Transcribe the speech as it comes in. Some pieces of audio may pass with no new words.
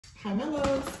Hi, my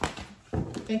loves.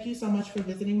 Thank you so much for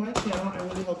visiting my channel. I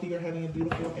really hope you're having a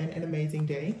beautiful and an amazing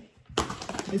day.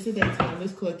 This is a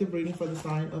timeless collective reading for the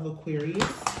sign of Aquarius.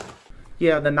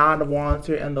 Yeah, the Nine of Wands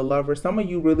here and the Lover. Some of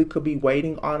you really could be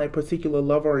waiting on a particular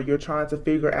lover, or you're trying to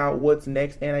figure out what's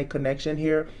next in a connection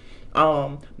here.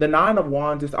 The Nine of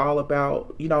Wands is all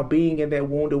about, being in that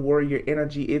wounded warrior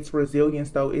energy. It's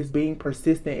resilience, though. It's being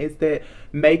persistent. It's that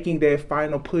making that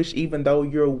final push, even though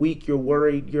you're weak, you're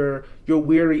worried, you're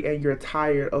weary, and you're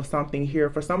tired of something here.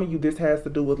 For some of you, this has to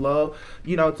do with love.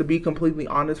 To be completely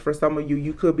honest, for some of you,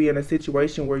 you could be in a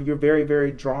situation where you're very,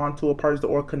 very drawn to a person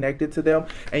or connected to them,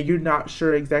 and you're not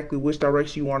sure exactly which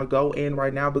direction you want to go in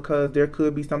right now, because there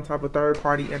could be some type of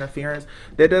third-party interference.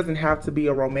 That doesn't have to be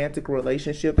a romantic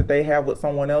relationship that they have with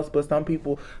someone else, but some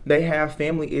people, they have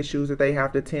family issues that they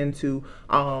have to tend to.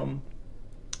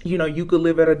 You could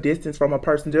live at a distance from a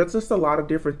person. There's just a lot of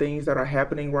different things that are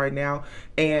happening right now,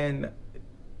 and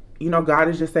God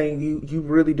is just saying you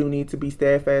really do need to be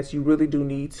steadfast. You really do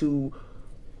need to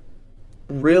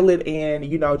reel it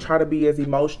in, try to be as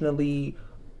emotionally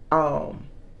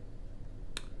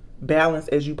balanced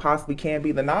as you possibly can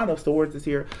be. The Nine of Swords is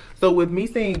here. So with me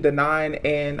seeing the 9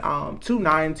 and 2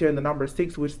 nines here and the number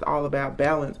 6, which is all about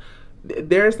balance,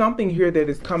 there's something here that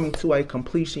is coming to a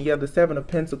completion. Yeah, the 7 of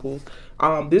Pentacles.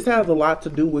 This has a lot to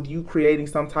do with you creating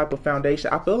some type of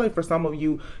foundation. I feel like for some of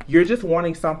you, you're just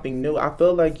wanting something new. I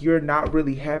feel like you're not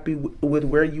really happy with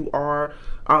where you are,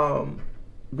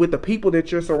 with the people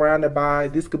that you're surrounded by.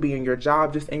 This could be in your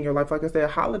job, just in your life. Like I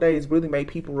said, holidays really make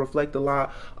people reflect a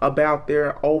lot about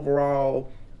their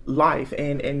overall life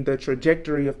and the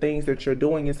trajectory of things that you're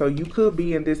doing. And so you could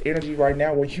be in this energy right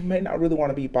now where you may not really want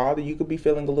to be bothered. You could be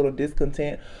feeling a little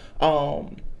discontent,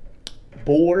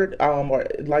 bored, or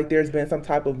like there's been some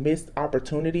type of missed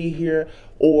opportunity here,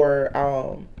 or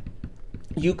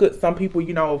some people,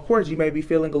 of course, you may be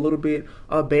feeling a little bit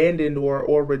abandoned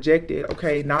or rejected.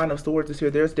 Okay, 9 of Swords is here.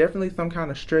 There's definitely some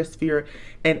kind of stress, fear,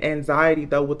 and anxiety,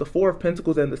 though, with the 4 of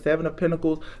Pentacles and the 7 of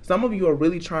Pentacles. Some of you are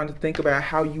really trying to think about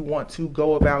how you want to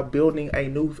go about building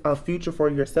a future for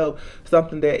yourself,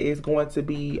 something that is going to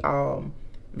be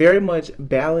very much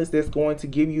balanced, that's going to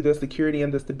give you the security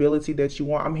and the stability that you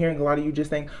want. I'm hearing a lot of you just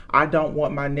saying, I don't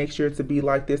want my next year to be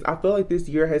like this. I feel like this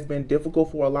year has been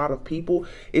difficult for a lot of people,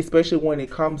 especially when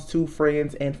it comes to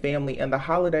friends and family. And the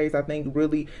holidays, I think,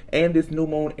 really, and this new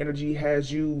moon energy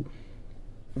has you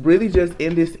really just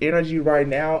in this energy right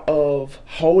now of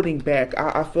holding back.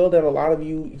 I feel that a lot of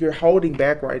you, you're holding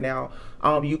back right now.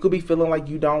 You could be feeling like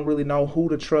you don't really know who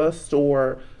to trust,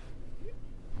 or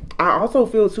I also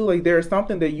feel too like there's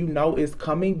something that is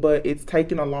coming, but it's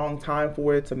taking a long time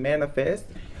for it to manifest,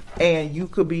 and you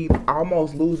could be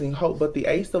almost losing hope. But the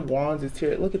Ace of Wands is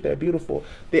here. Look at that, beautiful.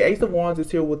 The Ace of Wands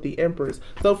is here with the Empress.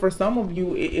 So for some of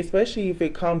you, especially if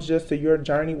it comes just to your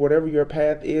journey, whatever your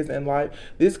path is in life,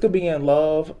 this could be in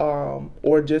love,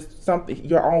 or just something,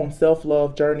 your own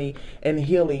self-love journey and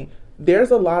healing.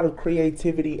 There's a lot of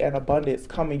creativity and abundance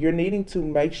coming. You're needing to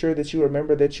make sure that you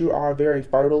remember that you are very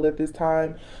fertile at this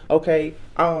time. Okay,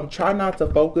 try not to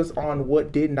focus on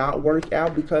what did not work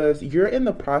out, because you're in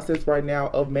the process right now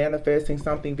of manifesting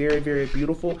something very, very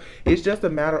beautiful. It's just a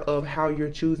matter of how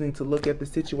you're choosing to look at the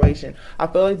situation. I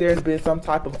feel like there's been some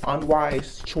type of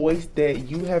unwise choice that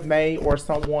you have made, or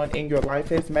someone in your life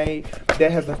has made,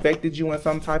 that has affected you in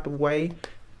some type of way.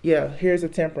 Yeah, here's a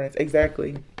Temperance.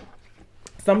 Exactly.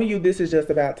 Some of you, this is just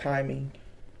about timing.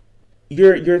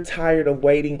 You're tired of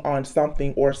waiting on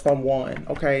something or someone,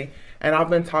 okay? And I've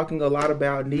been talking a lot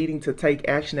about needing to take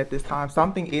action at this time.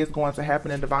 Something is going to happen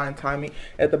in divine timing.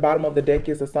 At the bottom of the deck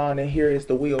is the Sun, and here is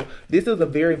the Wheel. This is a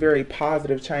very, very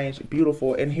positive change.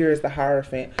 Beautiful. And here is the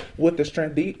Hierophant with the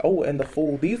Strength. And the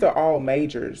Fool. These are all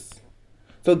majors.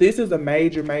 So this is a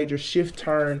major, major shift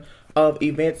turn of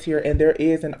events here, and there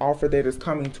is an offer that is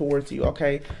coming towards you,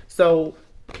 okay? So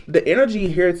the energy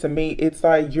here to me, it's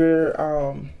like you're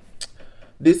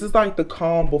this is like the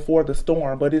calm before the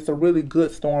storm, but it's a really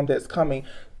good storm that's coming.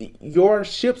 Your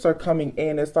ships are coming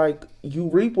in. It's like you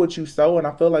reap what you sow, and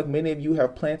I feel like many of you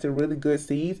have planted really good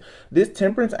seeds. This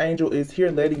Temperance angel is here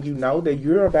letting you know that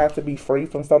you're about to be free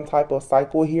from some type of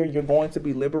cycle here. You're going to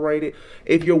be liberated.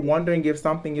 If you're wondering if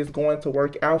something is going to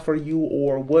work out for you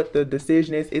or what the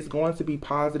decision is, it's going to be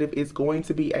positive. It's going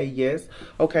to be a yes.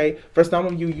 Okay, for some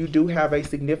of you, you do have a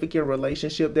significant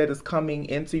relationship that is coming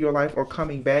into your life or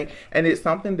coming back, and it's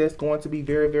something that's going to be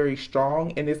very, very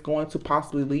strong, and it's going to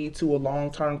possibly lead to a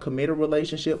long-term committed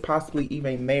relationship, possibly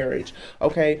even marriage.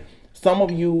 Okay, some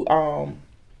of you,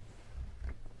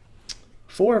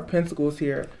 4 of Pentacles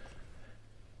here,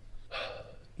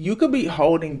 you could be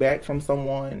holding back from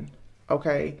someone,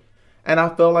 okay? And I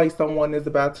feel like someone is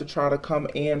about to try to come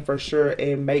in for sure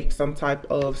and make some type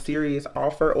of serious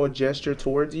offer or gesture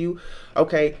towards you.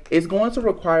 Okay, it's going to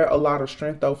require a lot of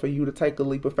strength though for you to take a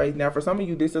leap of faith. Now, for some of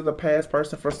you, this is a past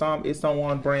person. For some, it's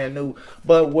someone brand new.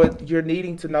 But what you're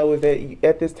needing to know is that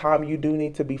at this time, you do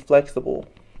need to be flexible.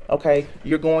 Okay,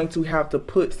 you're going to have to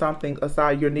put something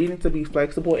aside. You're needing to be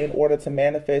flexible in order to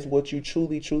manifest what you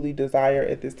truly desire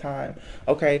at this time.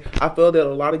 Okay, I feel that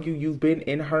a lot of you, you've been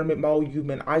in hermit mode, you've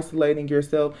been isolating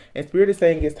yourself, and Spirit is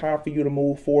saying it's time for you to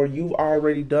move forward. You've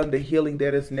already done the healing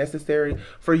that is necessary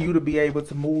for you to be able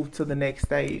to move to the next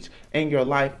stage in your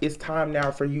life. It's time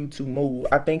now for you to move.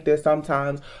 I think that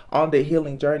sometimes on the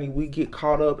healing journey, we get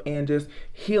caught up in just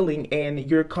healing and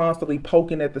you're constantly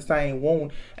poking at the same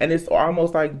wound, and it's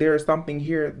almost like there's something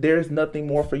here, there's nothing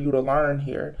more for you to learn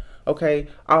here. Okay,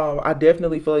 I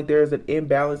definitely feel like there's an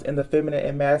imbalance in the feminine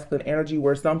and masculine energy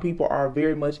where some people are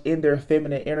very much in their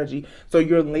feminine energy. So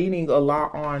you're leaning a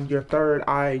lot on your third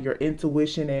eye, your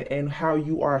intuition, and how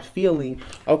you are feeling,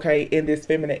 okay, in this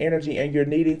feminine energy. And you're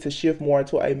needing to shift more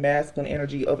into a masculine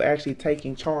energy of actually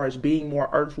taking charge, being more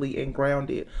earthly and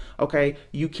grounded. Okay,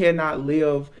 you cannot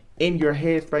live in your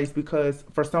headspace because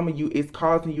for some of you, it's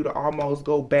causing you to almost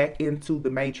go back into the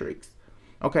matrix.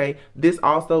 Okay, this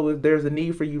also is, there's a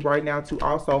need for you right now to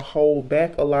also hold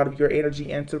back a lot of your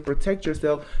energy and to protect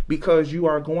yourself, because you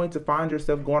are going to find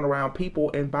yourself going around people,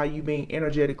 and by you being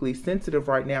energetically sensitive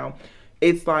right now,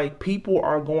 it's like people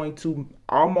are going to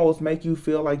almost make you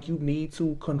feel like you need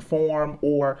to conform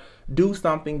or do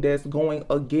something that's going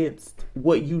against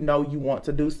what you know you want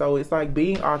to do. So it's like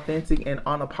being authentic and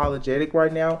unapologetic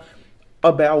right now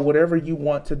about whatever you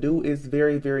want to do is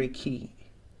very key.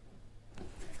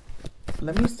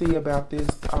 Let me see about this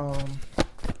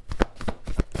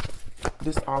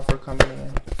this offer coming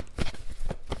in.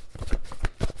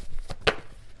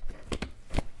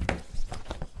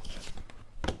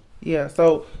 Yeah,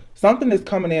 so something is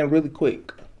coming in really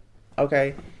quick.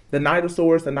 Okay, the Knight of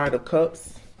Swords, the Knight of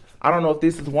Cups. I don't know if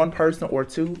this is one person or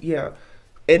two. Yeah,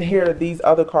 and here these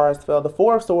other cards fell: the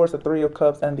Four of Swords, the Three of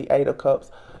Cups, and the Eight of Cups.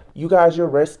 You guys, you're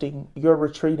resting, you're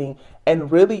retreating, and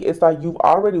really it's like you've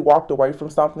already walked away from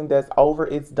something that's over,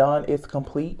 it's done, it's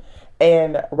complete.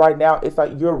 And right now it's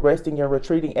like you're resting, you're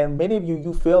retreating, and many of you,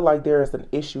 you feel like there is an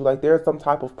issue, like there's some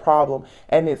type of problem,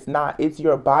 and it's not. It's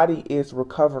your body is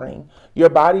recovering. Your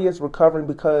body is recovering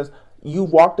because you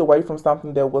walked away from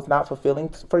something that was not fulfilling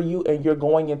for you, and you're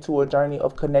going into a journey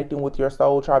of connecting with your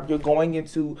soul tribe. You're going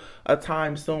into a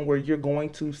time soon where you're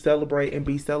going to celebrate and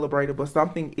be celebrated, but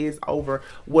something is over.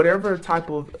 Whatever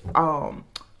type of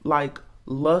like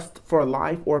lust for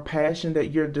life or passion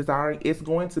that you're desiring, it's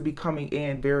going to be coming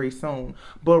in very soon.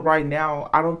 But right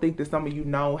now, I don't think that some of you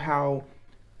know how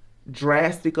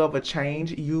drastic of a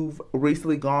change you've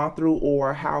recently gone through,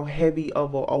 or how heavy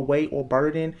of a weight or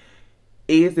burden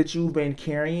is that you've been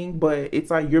carrying. But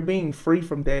it's like you're being free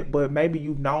from that, but maybe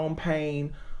you've known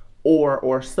pain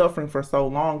or suffering for so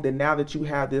long that now that you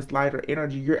have this lighter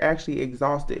energy, you're actually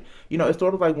exhausted. You know, it's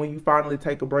sort of like when you finally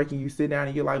take a break and you sit down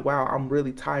and you're like, wow, I'm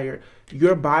really tired.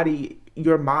 Your body,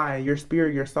 your mind, your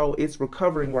spirit, your soul, it's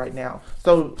recovering right now.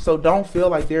 So don't feel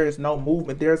like there is no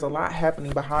movement. There's a lot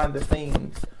happening behind the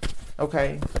scenes.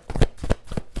 Okay,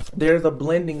 there's a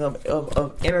blending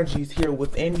of energies here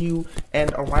within you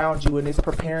and around you, and it's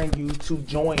preparing you to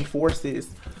join forces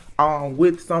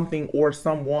with something or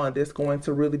someone that's going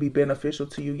to really be beneficial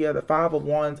to you. Yeah, the Five of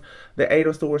Wands, the Eight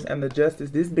of Swords, and the Justice.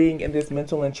 This being in this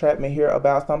mental entrapment here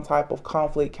about some type of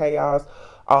conflict, chaos,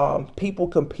 people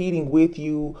competing with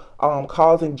you,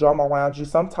 causing drama around you,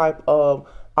 some type of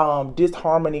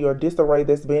disharmony or disarray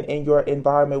that's been in your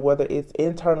environment, whether it's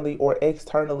internally or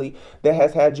externally, that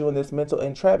has had you in this mental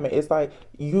entrapment. It's like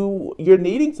you're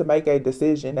needing to make a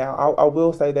decision now. I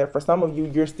will say that for some of you,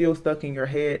 you're still stuck in your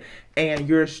head, and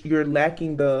you're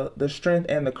lacking the strength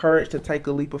and the courage to take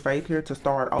a leap of faith here to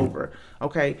start over.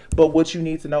 Okay, but what you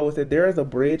need to know is that there is a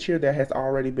bridge here that has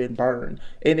already been burned,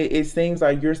 and it seems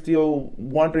like you're still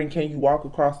wondering, can you walk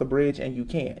across the bridge, and you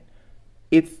can't.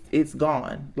 It's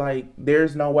gone. Like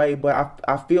there's no way. But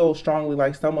I feel strongly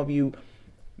like some of you,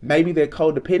 maybe that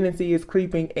codependency is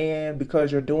creeping in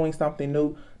because you're doing something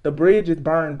new. The bridge is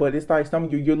burned, but it's like some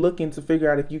of you, you're looking to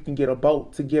figure out if you can get a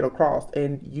boat to get across,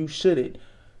 and you shouldn't.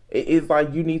 It's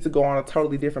like you need to go on a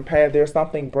totally different path. There's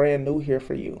something brand new here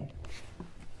for you.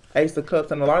 Ace of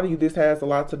Cups, and a lot of you, this has a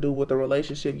lot to do with the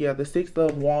relationship. Yeah, the Six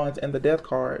of Wands and the Death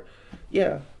card.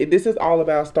 Yeah, this is all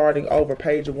about starting over.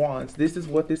 Page of Wands. This is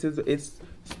what this is.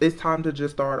 It's time to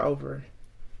just start over.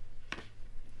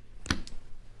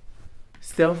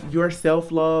 Your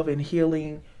self-love and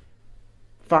healing,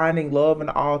 finding love in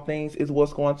all things is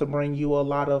what's going to bring you a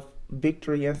lot of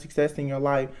victory and success in your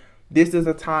life. This is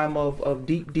a time of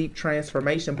deep, deep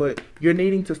transformation, but you're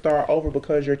needing to start over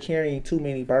because you're carrying too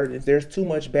many burdens. There's too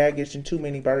much baggage and too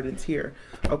many burdens here.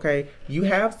 Okay, you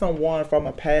have someone from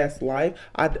a past life.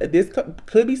 This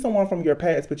could be someone from your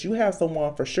past, but you have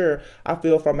someone for sure, I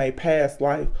feel, from a past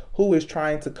life who is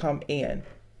trying to come in.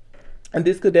 And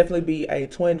this could definitely be a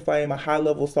twin flame, a high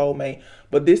level soulmate.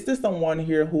 But this is someone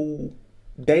here who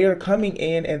they are coming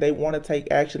in and they want to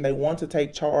take action. They want to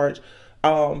take charge.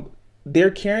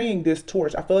 They're carrying this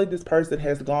torch. I feel like this person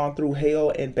has gone through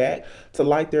hell and back to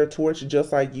light their torch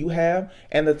just like you have.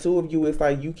 And the two of you, is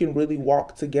like you can really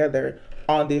walk together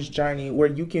on this journey where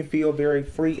you can feel very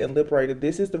free and liberated.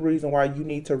 This is the reason why you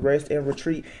need to rest and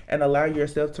retreat and allow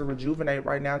yourself to rejuvenate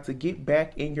right now, to get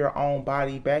back in your own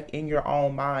body, back in your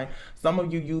own mind. Some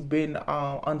of you, you've been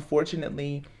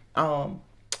unfortunately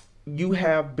you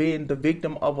have been the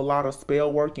victim of a lot of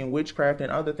spell work and witchcraft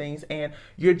and other things, and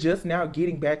you're just now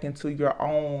getting back into your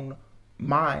own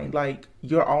mind, like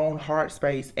your own heart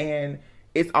space, and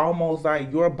it's almost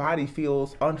like your body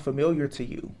feels unfamiliar to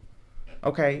you.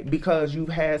 Okay, because you've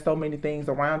had so many things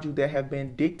around you that have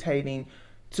been dictating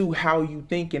to how you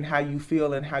think and how you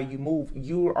feel and how you move.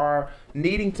 You are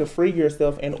needing to free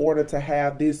yourself in order to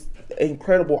have this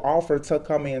incredible offer to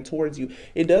come in towards you.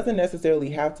 It doesn't necessarily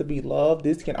have to be love.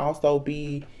 This can also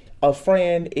be a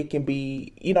friend. It can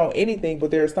be, you know, anything,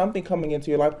 but there's something coming into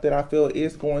your life that I feel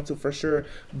is going to for sure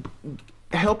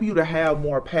help you to have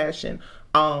more passion.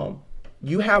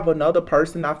 You have another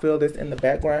person, I feel, that's in the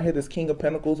background here, this King of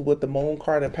Pentacles with the Moon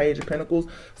card and Page of Pentacles.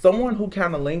 Someone who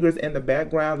kind of lingers in the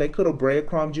background. They could have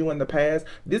breadcrumbed you in the past.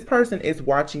 This person is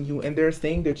watching you and they're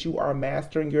seeing that you are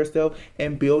mastering yourself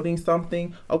and building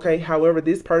something. Okay, however,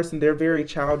 this person, they're very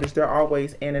childish. They're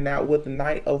always in and out with the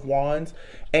Knight of Wands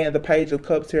and the Page of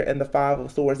Cups here and the Five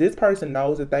of Swords. This person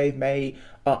knows that they've made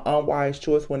an unwise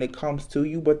choice when it comes to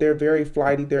you, but they're very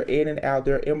flighty. They're in and out.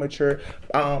 They're immature.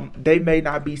 They may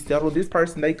not be settled. This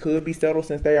person, they could be settled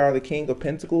since they are the King of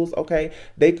Pentacles. Okay,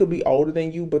 they could be older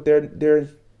than you, but they're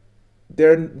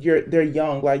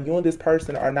young. Like, you and this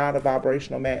person are not a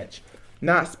vibrational match,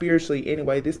 not spiritually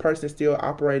anyway. This person is still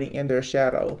operating in their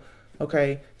shadow.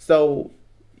 Okay, so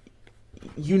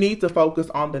you need to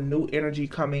focus on the new energy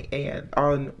coming in,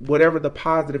 on whatever the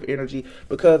positive energy,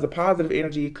 because the positive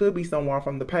energy, it could be someone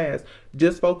from the past.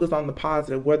 Just focus on the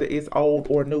positive, whether it's old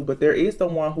or new. But there is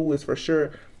someone who is for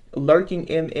sure lurking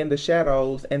in the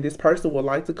shadows, and this person would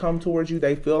like to come towards you.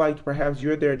 They feel like perhaps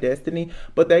you're their destiny,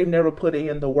 but they've never put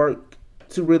in the work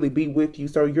to really be with you.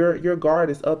 So your guard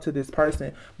is up to this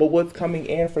person. But what's coming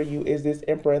in for you is this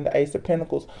Emperor and the Ace of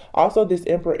Pentacles. Also, this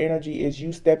Emperor energy is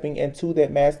you stepping into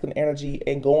that masculine energy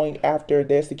and going after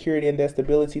that security and that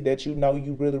stability that you know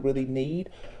you really, really need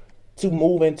to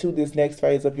move into this next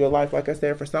phase of your life. Like I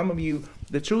said, for some of you,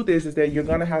 the truth is that you're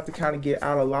going to have to kind of get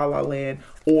out of la la land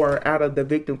or out of the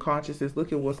victim consciousness.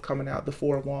 Look at what's coming out, the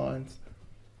Four of Wands.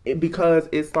 Because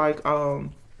it's like,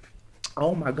 oh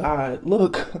my God,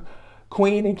 look.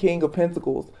 Queen and King of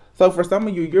Pentacles. So for some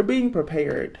of you, you're being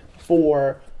prepared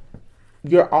for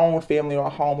your own family or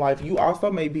home life. You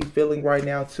also may be feeling right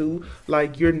now too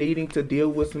like you're needing to deal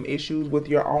with some issues with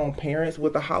your own parents.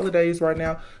 With the holidays right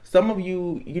now, some of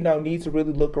you, you know, need to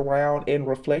really look around and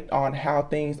reflect on how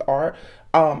things are.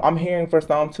 I'm hearing for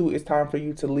some too, it's time for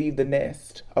you to leave the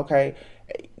nest. Okay,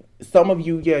 some of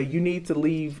you, yeah, you need to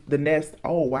leave the nest.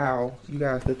 Oh wow, you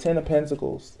guys, the Ten of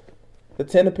Pentacles. The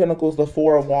Ten of Pentacles, the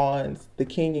Four of Wands, the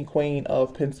King and Queen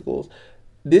of Pentacles.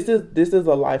 This is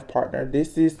a life partner.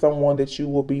 This is someone that you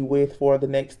will be with for the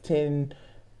next 10,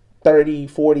 30,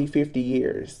 40, 50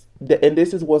 years. And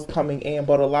this is what's coming in.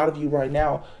 But a lot of you right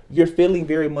now, you're feeling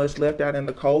very much left out in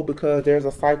the cold because there's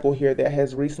a cycle here that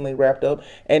has recently wrapped up.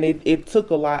 And it took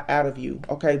a lot out of you.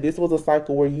 Okay, this was a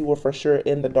cycle where you were for sure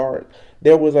in the dark.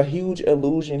 There was a huge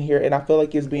illusion here. And I feel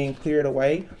like it's being cleared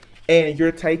away. And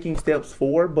you're taking steps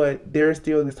forward, but there's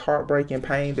still this heartbreak and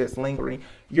pain that's lingering.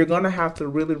 You're going to have to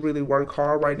really, really work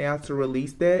hard right now to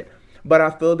release that. But I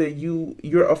feel that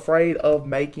you're afraid of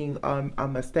making a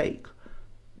mistake.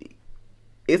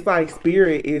 It's like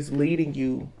Spirit is leading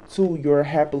you to your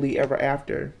happily ever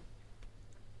after.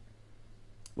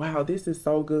 Wow, this is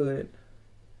so good.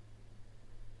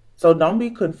 So don't be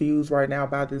confused right now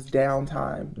about this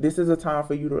downtime. This is a time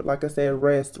for you to, like I said,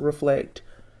 rest, reflect,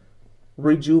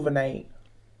 rejuvenate,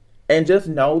 and just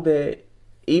know that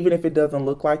even if it doesn't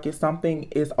look like it, something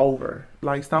is over.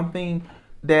 Like something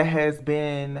that has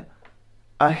been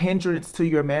a hindrance to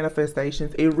your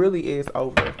manifestations, it really is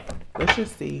over. Let's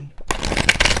just see.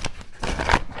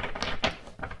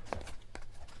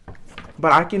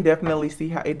 But I can definitely see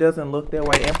how it doesn't look that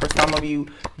way. And for some of you,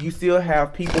 you still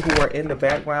have people who are in the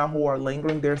background who are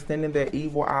lingering. They're sending that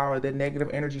evil eye or that negative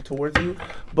energy towards you.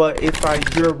 But it's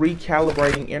like you're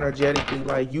recalibrating energetically.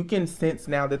 Like you can sense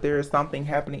now that there is something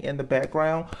happening in the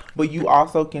background, but you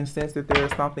also can sense that there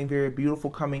is something very beautiful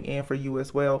coming in for you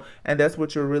as well. And that's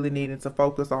what you're really needing to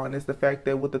focus on, is the fact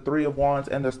that with the Three of Wands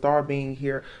and the Star being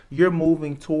here, you're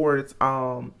moving towards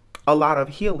a lot of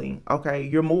healing. Okay,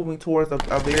 you're moving towards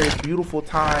a very beautiful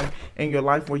time in your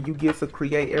life where you get to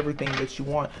create everything that you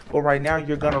want. But right now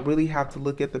you're gonna really have to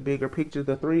look at the bigger picture.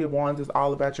 The Three of Wands is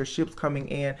all about your ships coming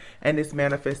in and this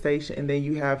manifestation. And then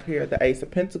you have here the Ace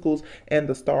of Pentacles and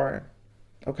the Star,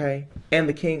 okay, and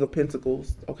the King of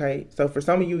Pentacles. Okay, so for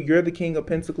some of you, you're the King of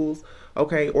Pentacles,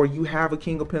 okay, or you have a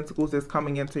King of Pentacles that's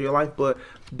coming into your life. But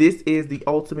this is the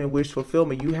ultimate wish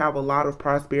fulfillment. You have a lot of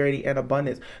prosperity and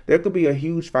abundance. There could be a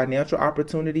huge financial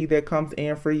opportunity that comes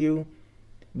in for you,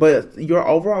 but your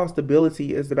overall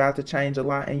stability is about to change a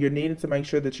lot, and you're needing to make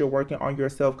sure that you're working on your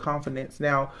self-confidence.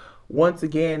 Now, once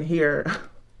again here,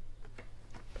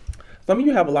 some of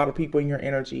you have a lot of people in your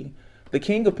energy. The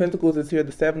King of Pentacles is here,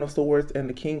 the Seven of Swords, and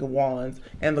the King of Wands,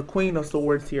 and the Queen of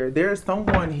Swords here. There's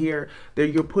someone here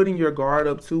that you're putting your guard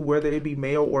up to, whether it be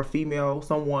male or female,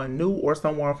 someone new or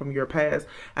someone from your past.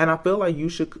 And I feel like you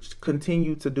should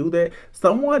continue to do that.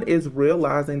 Someone is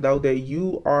realizing, though, that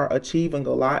you are achieving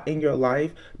a lot in your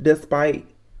life despite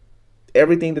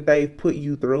everything that they've put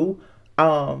you through.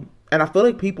 And I feel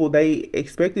like people, they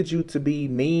expected you to be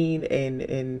mean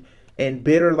and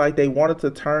bitter, like they wanted to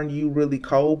turn you really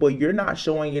cold, but you're not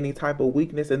showing any type of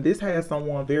weakness. And this has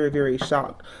someone very, very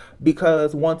shocked,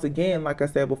 because once again, like I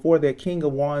said before, that King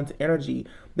of Wands energy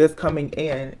that's coming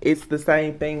in, it's the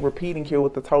same thing repeating here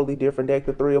with a totally different deck,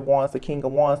 the Three of Wands, the King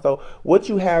of Wands. So what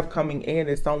you have coming in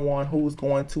is someone who's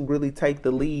going to really take the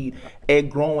lead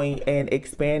at growing and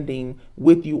expanding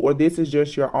with you, or this is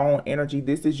just your own energy.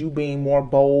 This is you being more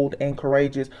bold and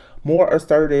courageous, more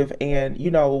assertive, and,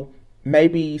 you know,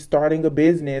 maybe starting a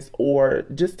business or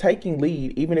just taking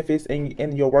lead, even if it's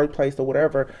in your workplace or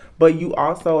whatever. But you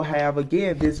also have,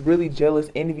 again, this really jealous,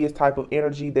 envious type of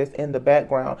energy that's in the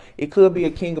background. It could be a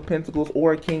King of Pentacles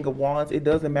or a King of Wands. It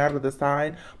doesn't matter the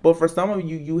sign. But for some of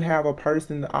you, you have a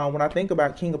person, when I think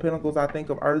about King of Pentacles, I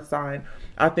think of Earth sign.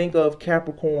 I think of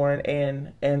Capricorn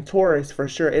and Taurus for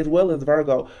sure, as well as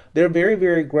Virgo. They're very,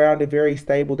 very grounded, very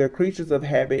stable. They're creatures of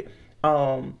habit.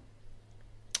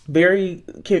 Very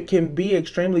can be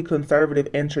extremely conservative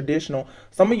and traditional.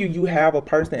 Some of you have a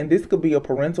person, and this could be a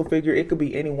parental figure, it could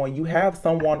be anyone. You have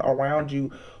someone around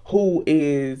you who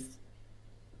is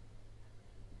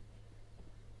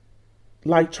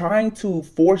like trying to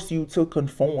force you to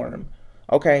conform.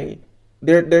 Okay,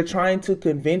 they're trying to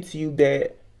convince you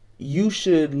that you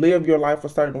should live your life a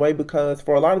certain way, because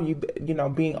for a lot of you, you know,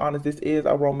 being honest, this is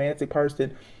a romantic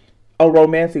person, a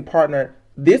romantic partner.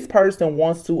 This person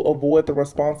wants to avoid the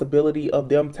responsibility of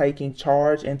them taking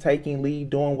charge and taking lead,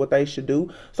 doing what they should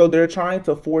do. So they're trying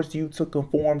to force you to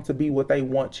conform to be what they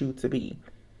want you to be.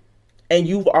 And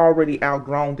you've already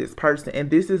outgrown this person. And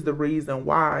this is the reason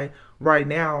why right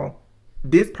now,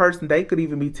 this person, they could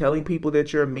even be telling people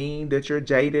that you're mean, that you're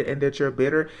jaded, and that you're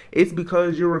bitter. It's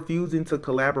because you're refusing to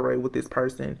collaborate with this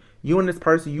person. You and this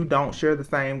person, you don't share the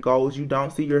same goals. You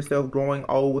don't see yourself growing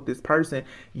old with this person.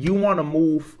 You want to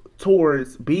move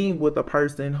towards being with a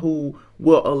person who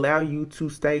will allow you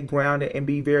to stay grounded and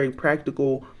be very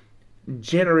practical,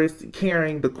 generous,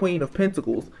 caring, the Queen of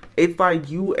Pentacles. It's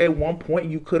like you, at one point,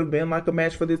 you could have been like a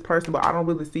match for this person, but I don't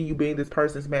really see you being this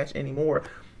person's match anymore.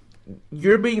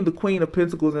 You're being the Queen of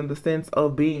Pentacles in the sense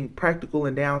of being practical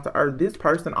and down to earth. This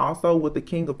person also with the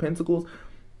King of Pentacles,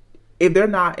 if they're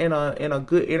not in a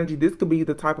good energy, this could be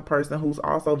the type of person who's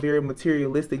also very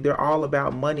materialistic. They're all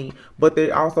about money, but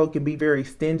they also can be very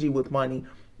stingy with money.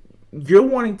 You're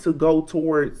wanting to go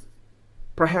towards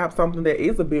perhaps something that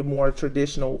is a bit more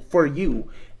traditional for you.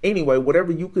 Anyway,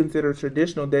 whatever you consider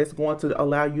traditional, that's going to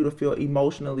allow you to feel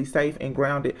emotionally safe and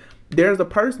grounded. There's a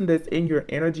person that's in your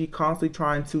energy constantly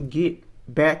trying to get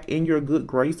back in your good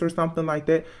grace or something like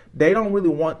that. They don't really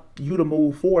want you to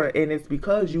move forward, and it's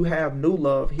because you have new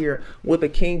love here with a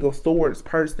King of Swords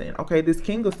person. Okay, this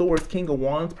King of Swords, King of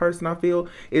Wands person, I feel,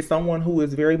 is someone who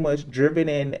is very much driven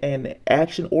and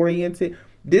action oriented.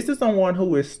 This is someone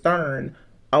who is stern,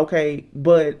 okay,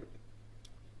 but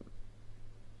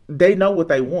they know what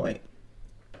they want.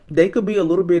 They could be a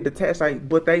little bit detached, like,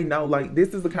 but they know, like,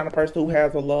 this is the kind of person who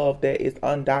has a love that is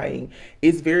undying.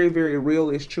 It's very, very real.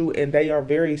 It's true. And they are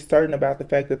very certain about the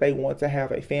fact that they want to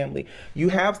have a family. You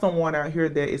have someone out here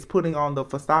that is putting on the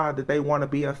facade that they want to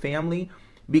be a family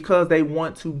because they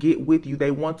want to get with you.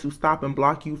 They want to stop and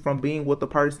block you from being with the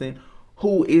person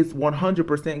who is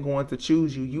 100% going to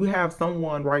choose you. You have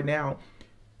someone right now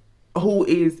who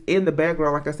is in the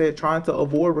background, like I said, trying to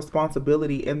avoid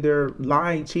responsibility, and they're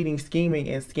lying, cheating, scheming,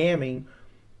 and scamming,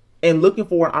 and looking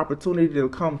for an opportunity to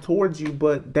come towards you,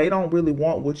 but they don't really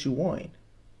want what you want.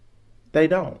 They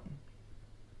don't.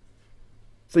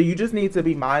 So you just need to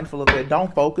be mindful of it.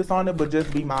 Don't focus on it, but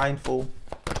just be mindful.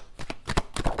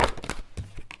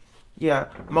 Yeah,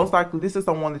 most likely this is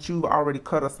someone that you've already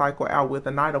cut a cycle out with. The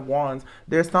Knight of Wands.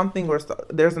 There's something, or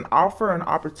there's an offer, an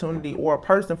opportunity, or a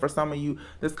person for some of you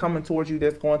that's coming towards you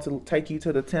that's going to take you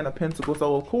to the Ten of Pentacles.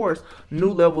 So of course,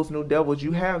 new levels, new devils.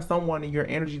 You have someone in your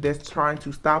energy that's trying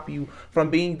to stop you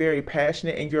from being very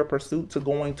passionate in your pursuit to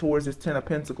going towards this Ten of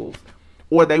Pentacles.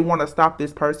 Or they want to stop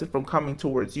this person from coming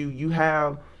towards you. You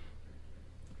have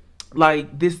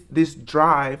like this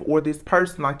drive, or this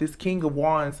person, like this King of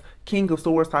Wands, King of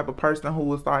Swords type of person,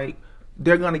 who is like,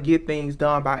 they're going to get things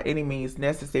done by any means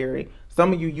necessary.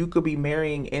 Some of you could be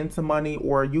marrying into money,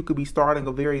 or you could be starting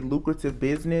a very lucrative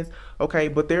business, okay?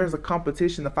 But there's a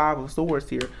competition, the Five of Swords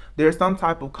here. There's some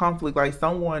type of conflict, like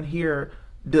someone here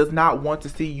does not want to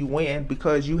see you win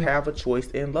because you have a choice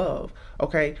in love,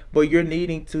 okay? But you're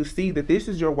needing to see that this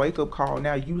is your wake-up call.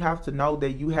 Now you have to know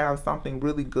that you have something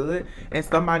really good, and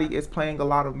somebody is playing a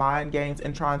lot of mind games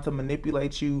and trying to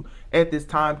manipulate you at this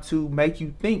time to make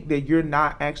you think that you're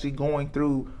not actually going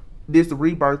through this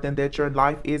rebirth, and that your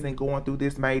life isn't going through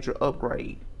this major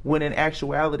upgrade, when in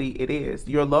actuality it is.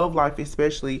 Your love life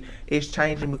especially is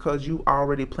changing because you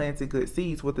already planted good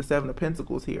seeds with the Seven of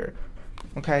Pentacles here.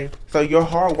 Okay, so your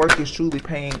hard work is truly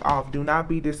paying off. Do not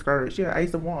be discouraged. Yeah,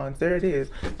 Ace of Wands, there it is.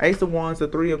 Ace of Wands, the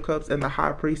Three of Cups, and the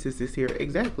High Priestess is here.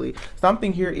 Exactly.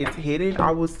 Something here is hidden.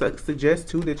 I would suggest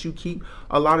too that you keep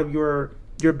a lot of your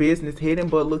business hidden.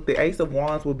 But look, the Ace of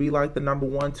Wands will be like the number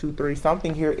 1, 2, 3.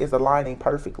 Something here is aligning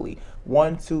perfectly.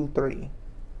 1, 2, 3.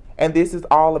 And this is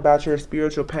all about your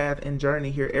spiritual path and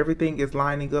journey here. Everything is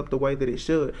lining up the way that it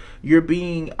should. You're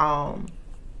being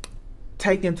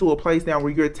taken to a place now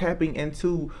where you're tapping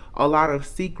into a lot of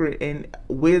secret and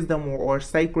wisdom, or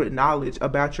sacred knowledge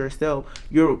about yourself.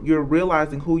 You're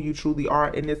realizing who you truly are,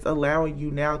 and it's allowing you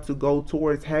now to go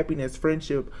towards happiness,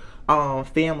 friendship,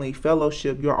 family,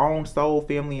 fellowship, your own soul,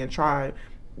 family, and tribe.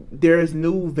 There's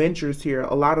new ventures here,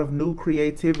 a lot of new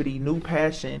creativity, new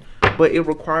passion, but it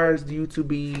requires you to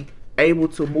be able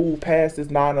to move past this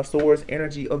Nine of Swords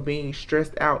energy of being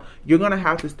stressed out. You're going to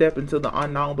have to step into the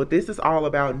unknown, but this is all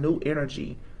about new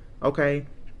energy, okay?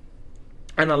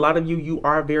 And a lot of you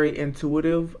are very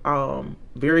intuitive,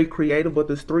 very creative, but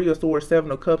this Three of Swords,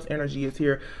 Seven of Cups energy is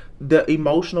here. The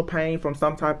emotional pain from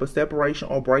some type of separation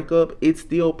or breakup, it's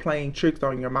still playing tricks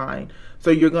on your mind. So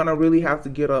you're going to really have to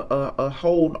get a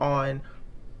hold on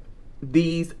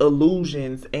these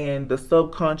illusions and the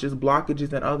subconscious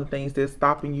blockages and other things that's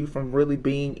stopping you from really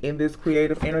being in this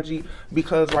creative energy,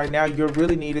 because right now you're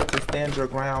really needed to stand your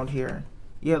ground here.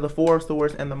 Yeah, the Four of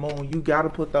Swords and the Moon. You got to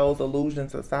put those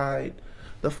illusions aside.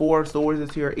 The Four of Swords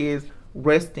is here is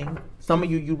resting. Some of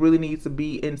you really need to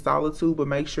be in solitude, but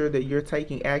make sure that you're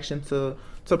taking action to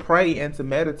pray and to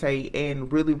meditate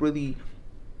and really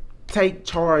take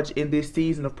charge in this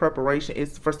season of preparation.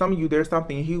 It's for some of you, there's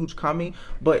something huge coming,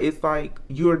 but it's like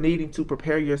you're needing to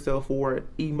prepare yourself for it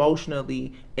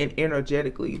emotionally and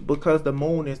energetically, because the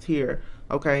Moon is here,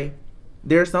 okay?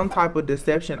 There's some type of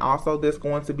deception also that's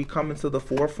going to be coming to the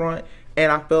forefront,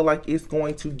 and I feel like it's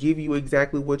going to give you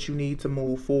exactly what you need to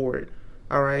move forward.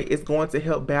 All right, it's going to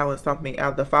help balance something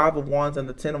out. The Five of Wands and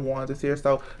the Ten of Wands is here.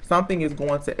 So something is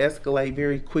going to escalate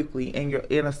very quickly, and you're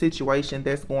in a situation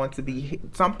that's going to be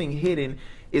something hidden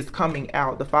is coming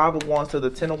out. The Five of Wands to the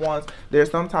Ten of Wands, there's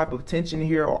some type of tension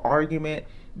here or argument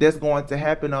that's going to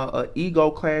happen, a ego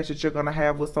clash that you're going to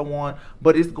have with someone,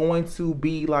 but it's going to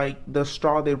be like the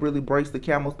straw that really breaks the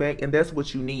camel's back, and that's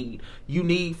what you need. You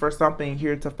need for something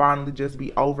here to finally just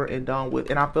be over and done with,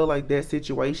 and I feel like that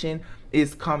situation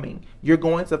is coming. You're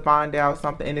going to find out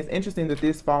something, and it's interesting that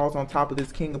this falls on top of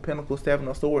this King of Pentacles, Seven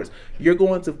of Swords. You're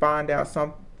going to find out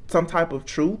some type of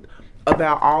truth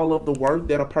about all of the work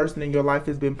that a person in your life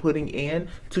has been putting in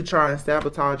to try and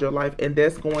sabotage your life, and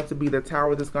that's going to be the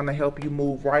tower that's going to help you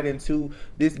move right into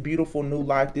this beautiful new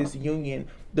life, this union,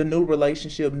 the new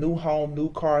relationship, new home,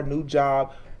 new car, new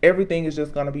job. Everything is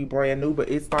just going to be brand new, but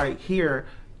it's like here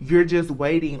you're just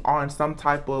waiting on some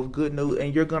type of good news,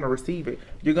 and you're going to receive it.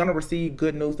 You're going to receive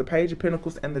good news. The Page of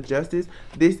Pentacles and the Justice,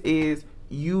 this is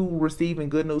you receiving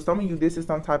good news. Some of you, this is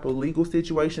some type of legal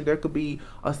situation. There could be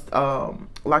a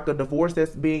like a divorce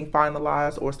that's being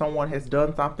finalized, or someone has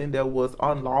done something that was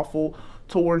unlawful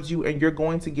towards you, and you're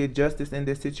going to get justice in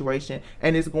this situation,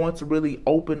 and it's going to really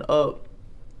open up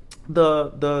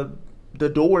the the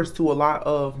doors to a lot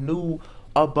of new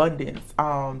abundance.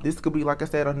 This could be, like I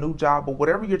said, a new job, or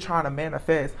whatever you're trying to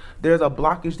manifest. There's a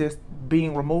blockage that's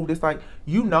being removed. It's like,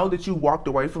 you know that you walked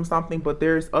away from something, but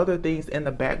there's other things in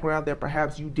the background that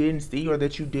perhaps you didn't see or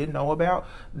that you didn't know about,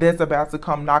 that's about to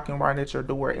come knocking right at your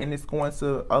door, and it's going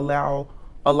to allow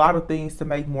a lot of things to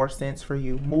make more sense for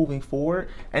you moving forward,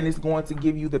 and it's going to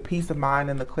give you the peace of mind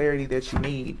and the clarity that you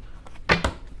need.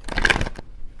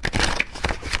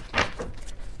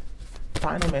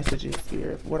 Final messages,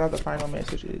 Spirit. What are the final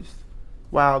messages?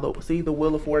 Wow, see the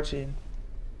Wheel of Fortune.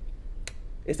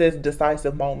 It says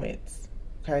decisive moments.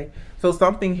 Okay, so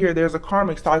something here, there's a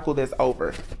karmic cycle that's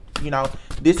over. You know,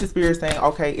 this is Spirit saying,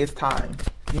 okay, it's time.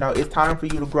 You know, it's time for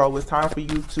you to grow. It's time for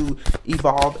you to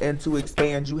evolve and to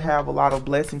expand. You have a lot of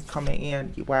blessings coming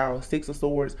in. Wow, Six of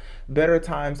Swords. Better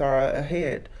times are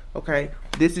ahead. Okay,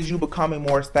 this is you becoming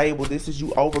more stable. This is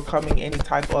you overcoming any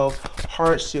type of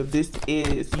hardship. This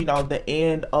is, you know, the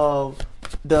end of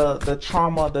the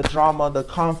trauma, the drama, the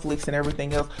conflicts, and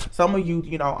everything else. Some of you,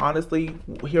 you know, honestly,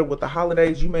 here with the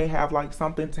holidays, you may have like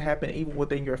something to happen even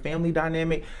within your family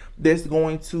dynamic that's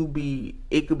going to be,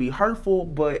 it could be hurtful,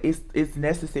 but it's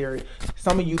necessary.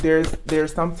 Some of you,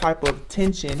 there's some type of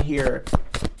tension here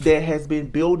that has been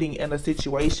building in a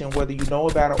situation, whether you know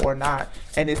about it or not,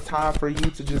 and it's time for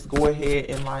you to just go ahead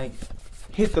and like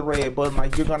hit the red button.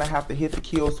 Like, you're gonna have to hit the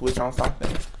kill switch on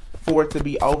something for it to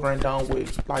be over and done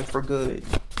with, like for good.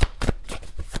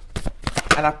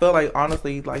 And I feel like,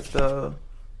 honestly, like the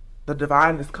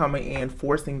divine is coming in,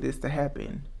 forcing this to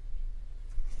happen.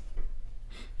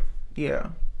 Yeah.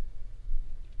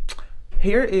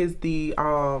 Here is the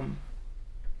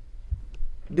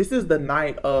this is the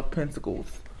Knight of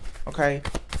Pentacles. Okay,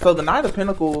 so the Knight of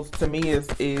Pentacles to me is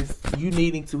you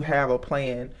needing to have a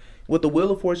plan. With the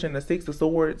Wheel of Fortune and the Six of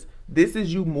Swords, this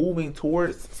is you moving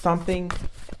towards something,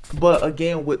 but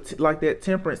again, with like that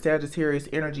Temperance Sagittarius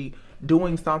energy,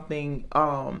 doing something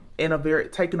in a very,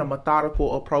 taking a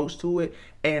methodical approach to it,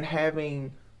 and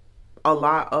having a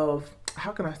lot of,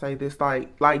 how can I say this,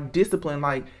 like discipline,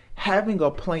 like having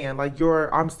a plan. Like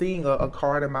I'm seeing a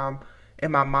card in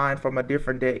my mind from a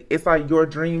different deck. It's like your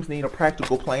dreams need a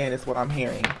practical plan, is what I'm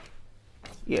hearing.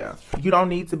 Yeah, you don't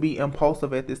need to be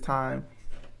impulsive at this time.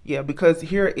 Yeah, because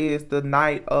here is the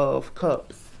Knight of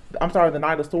Cups. I'm sorry, the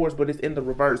Knight of Swords, but it's in the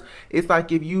reverse. It's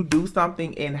like if you do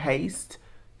something in haste,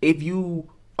 if you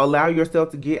allow yourself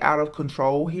to get out of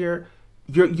control here,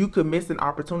 you could miss an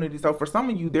opportunity. So for some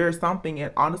of you, there's something,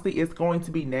 and honestly, it's going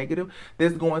to be negative,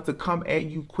 that's going to come at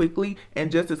you quickly,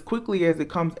 and just as quickly as it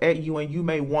comes at you and you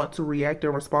may want to react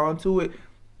and respond to it,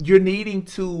 you're needing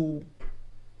to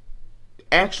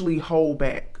actually hold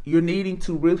back. You're needing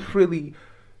to really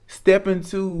step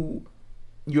into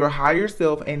your higher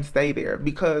self and stay there,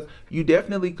 because you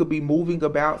definitely could be moving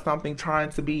about something, trying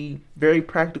to be very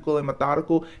practical and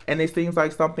methodical, and it seems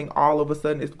like something all of a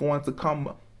sudden is going to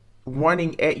come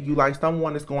running at you. Like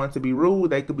someone is going to be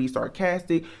rude, they could be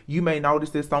sarcastic. You may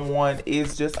notice that someone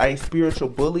is just a spiritual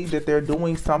bully, that they're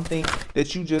doing something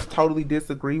that you just totally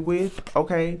disagree with.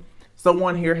 Okay,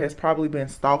 someone here has probably been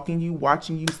stalking you,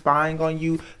 watching you, spying on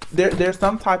you. There's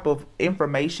some type of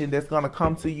information that's going to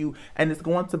come to you, and it's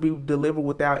going to be delivered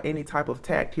without any type of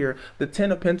tact here. The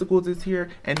Ten of Pentacles is here,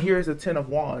 and here is the Ten of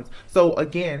Wands. So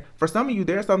again, for some of you,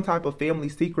 there's some type of family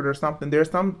secret or something.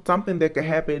 There's something that could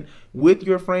happen with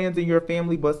your friends and your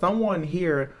family, but someone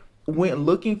here went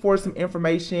looking for some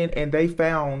information and they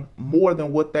found more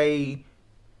than what they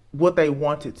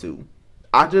wanted to.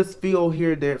 I just feel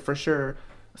here that for sure,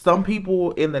 some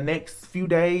people in the next few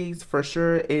days, for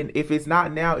sure, and if it's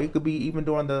not now, it could be even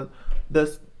during the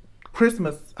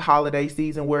Christmas holiday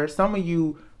season, where some of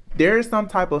you, there is some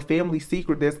type of family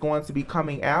secret that's going to be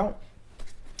coming out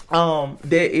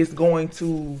that is going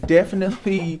to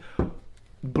definitely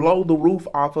blow the roof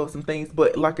off of some things.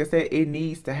 But like I said, it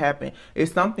needs to happen.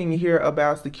 It's something here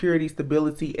about security,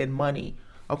 stability, and money.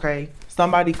 Okay,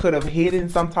 somebody could have hidden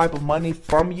some type of money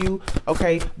from you.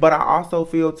 Okay, but I also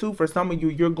feel too, for some of you,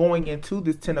 you're going into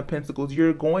this Ten of Pentacles.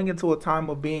 You're going into a time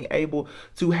of being able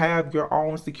to have your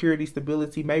own security,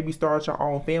 stability, maybe start your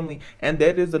own family. And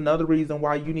that is another reason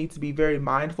why you need to be very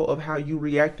mindful of how you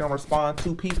react and respond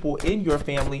to people in your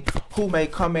family who may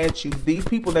come at you. These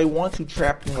people, they want to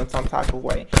trap you in some type of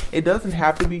way. It doesn't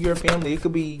have to be your family. It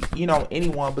could be, you know,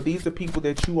 anyone, but these are people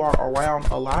that you are around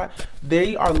a lot.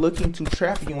 They are looking to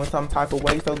trap you in some type of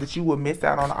way so that you will miss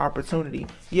out on an opportunity.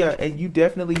 Yeah, and you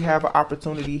definitely have an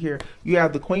opportunity here. You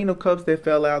have the Queen of Cups that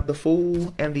fell out, the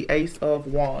Fool, and the Ace of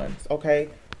Wands. Okay,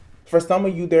 for some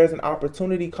of you, there's an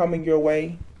opportunity coming your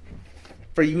way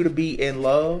for you to be in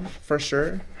love, for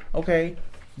sure. Okay,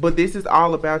 But this is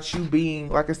all about you being,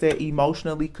 like I said,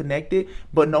 emotionally connected,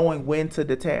 but knowing when to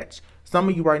detach. Some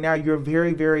of you right now, you're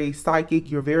very, very psychic.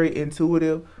 You're very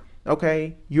intuitive.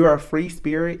 Okay, you're a free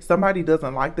spirit. Somebody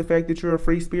doesn't like the fact that you're a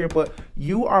free spirit, but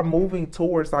you are moving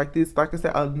towards, like this, like I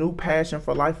said, a new passion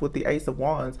for life with the Ace of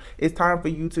Wands. It's time for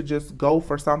you to just go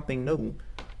for something new.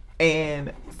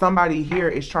 And somebody here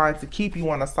is trying to keep you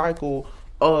on a cycle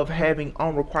of having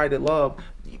unrequited love.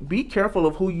 Be careful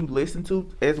of who you listen to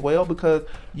as well, because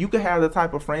you could have the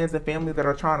type of friends and family that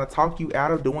are trying to talk you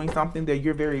out of doing something that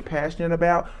you're very passionate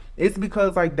about. It's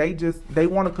because like they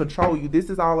want to control you. This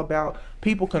is all about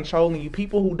people controlling you.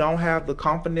 People who don't have the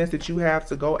confidence that you have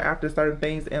to go after certain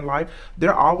things in life,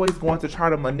 they're always going to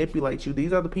try to manipulate you.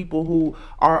 These are the people who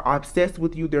are obsessed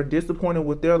with you. They're disappointed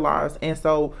with their lives, and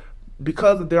so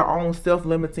because of their own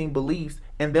self-limiting beliefs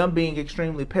and them being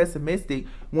extremely pessimistic,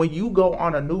 when you go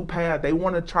on a new path, they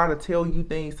want to try to tell you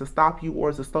things to stop you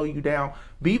or to slow you down.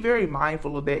 Be very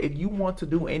mindful of that. If you want to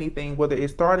do anything, whether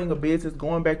it's starting a business,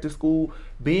 going back to school,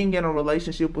 being in a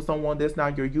relationship with someone that's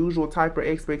not your usual type of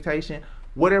expectation,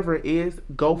 whatever it is,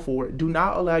 go for it. Do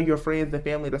not allow your friends and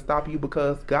family to stop you,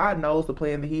 because God knows the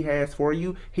plan that He has for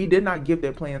you. He did not give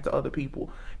that plan to other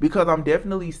people. Because I'm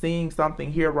definitely seeing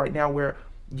something here right now where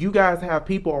you guys have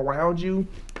people around you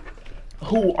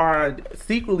who are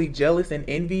secretly jealous and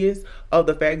envious of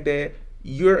the fact that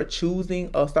you're choosing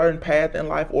a certain path in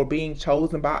life or being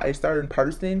chosen by a certain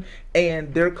person,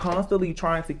 and they're constantly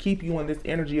trying to keep you in this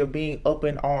energy of being up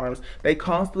in arms. They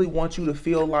constantly want you to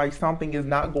feel like something is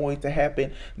not going to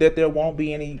happen, that there won't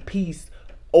be any peace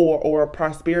or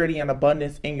prosperity and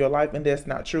abundance in your life, and that's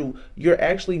not true. You're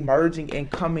actually merging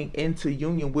and coming into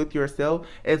union with yourself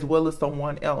as well as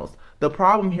someone else. The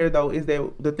problem here though is that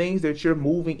the things that you're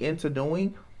moving into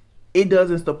doing, it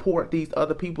doesn't support these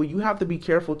other people. You have to be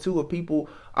careful too of people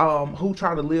who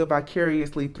try to live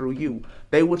vicariously through you.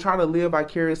 They will try to live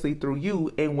vicariously through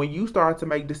you, and when you start to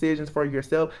make decisions for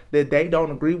yourself that they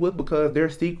don't agree with because they're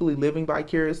secretly living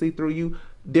vicariously through you,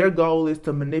 their goal is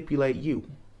to manipulate you.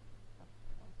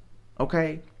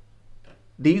 Okay?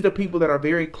 These are people that are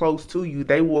very close to you.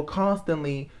 They will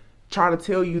constantly try to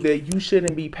tell you that you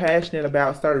shouldn't be passionate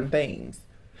about certain things.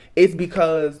 It's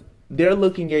because they're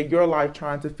looking at your life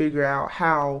trying to figure out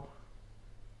how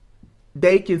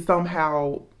they can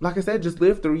somehow, like I said, just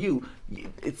live through you.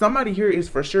 Somebody here is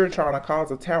for sure trying to cause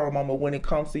a tower moment when it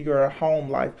comes to your home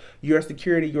life, your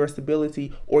security, your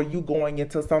stability, or you going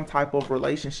into some type of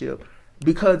relationship,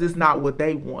 because it's not what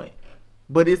they want,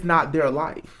 but it's not their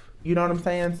life. You know what I'm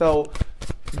saying? So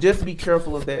just be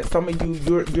careful of that. Some of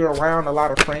you, you're around a lot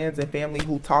of friends and family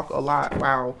who talk a lot.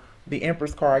 Wow, the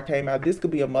Empress card came out. This could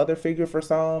be a mother figure for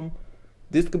some.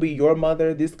 This could be your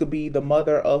mother. This could be the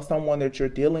mother of someone that you're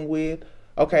dealing with.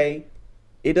 Okay,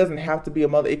 it doesn't have to be a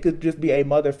mother. It could just be a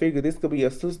mother figure. This could be a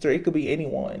sister. It could be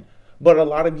anyone. But a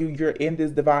lot of you, you're in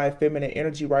this divine feminine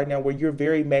energy right now where you're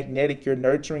very magnetic. You're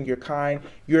nurturing. You're kind.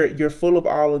 You're full of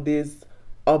all of this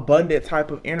abundant type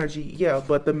of energy. Yeah,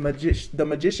 but the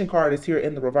magician card is here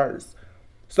in the reverse.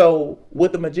 So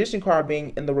with the magician card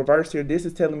being in the reverse here, this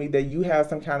is telling me that you have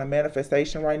some kind of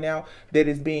manifestation right now that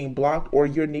is being blocked, or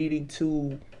you're needing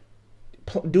to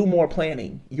do more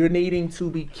planning. You're needing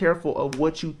to be careful of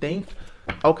what you think,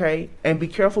 okay, and be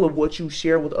careful of what you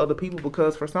share with other people,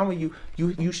 because for some of you,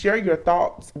 you share your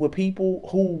thoughts with people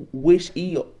who wish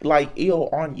ill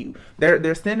on you.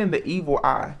 They're sending the evil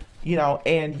eye. You know,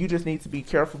 and you just need to be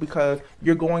careful, because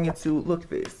you're going into, look at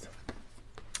this,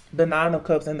 the Nine of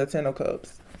Cups and the Ten of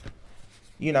Cups.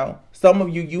 You know, some of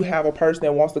you, you have a person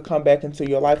that wants to come back into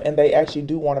your life, and they actually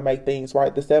do want to make things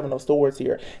right. The Seven of Swords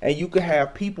here. And you could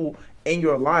have people in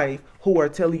your life who are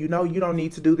telling you, no, you don't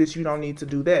need to do this, you don't need to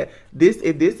do that.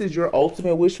 If this is your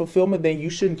ultimate wish fulfillment, then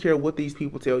you shouldn't care what these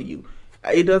people tell you.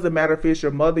 It doesn't matter if it's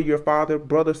your mother, your father,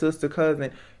 brother, sister,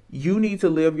 cousin. You need to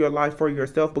live your life for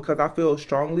yourself, because I feel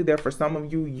strongly that for some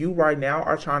of you, you right now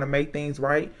are trying to make things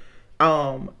right.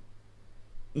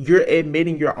 You're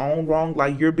admitting your own wrong,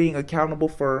 like you're being accountable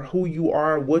for who you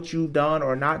are, what you've done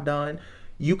or not done.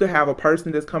 You could have a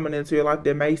person that's coming into your life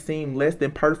that may seem less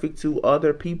than perfect to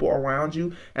other people around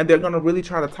you, and they're going to really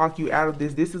try to talk you out of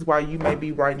this. This is why you may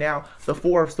be right now. The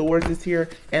Four of Swords is here,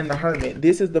 and the Hermit.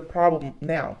 This is the problem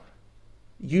now.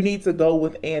 You need to go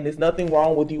within. There's nothing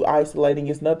wrong with you isolating.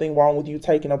 There's nothing wrong with you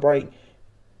taking a break,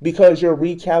 because you're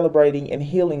recalibrating and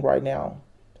healing right now.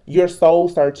 You're soul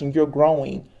searching. You're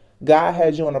growing. God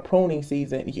has you in a pruning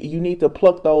season. You need to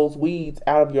pluck those weeds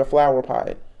out of your flower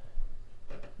pot,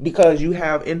 because you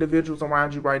have individuals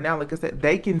around you right now. Like I said,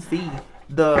 they can see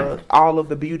all of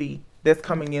the beauty that's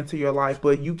coming into your life,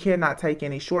 but you cannot take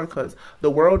any shortcuts. The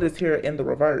world is here in the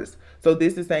reverse. So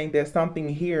this is saying there's something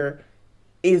here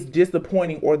is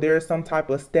disappointing, or there's some type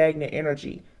of stagnant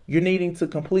energy. You're needing to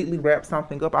completely wrap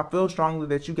something up. I feel strongly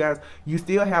that you guys, you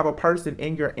still have a person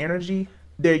in your energy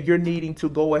that you're needing to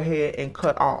go ahead and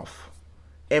cut off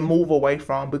and move away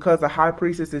from, because the high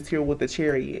priestess is here with the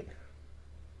chariot.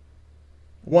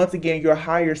 Once again, your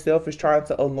higher self is trying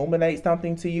to illuminate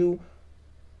something to you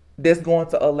that's going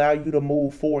to allow you to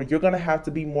move forward. You're going to have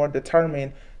to be more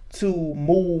determined to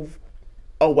move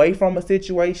away from a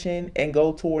situation and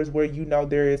go towards where you know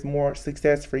there is more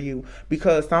success for you,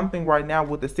 because something right now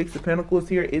with the Six of Pentacles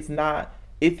here, it's not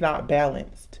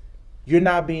balanced. You're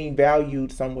not being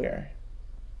valued somewhere.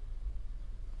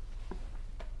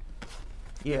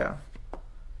 Yeah.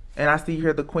 And I see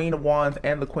here the Queen of Wands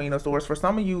and the Queen of Swords. For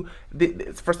some of you,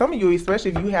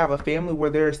 especially if you have a family where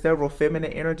there are several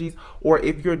feminine energies, or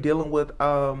if you're dealing with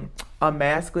a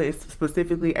masculine,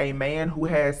 specifically a man who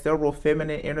has several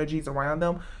feminine energies around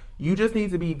them, you just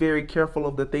need to be very careful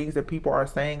of the things that people are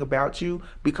saying about you.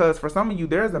 Because for some of you,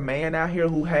 there's a man out here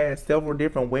who has several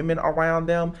different women around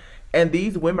them, and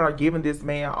these women are giving this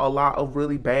man a lot of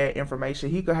really bad information.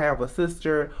 He could have a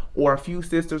sister or a few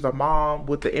sisters, a mom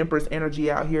with the Empress energy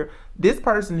out here. This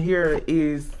person here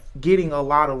is getting a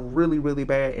lot of really, really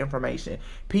bad information.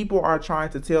 People are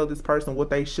trying to tell this person what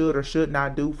they should or should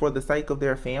not do for the sake of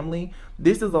their family.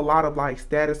 This is a lot of like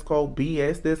status quo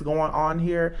BS that's going on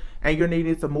here, and you're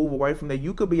needing to move away from that.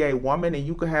 You could be a woman and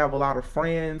you could have a lot of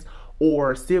friends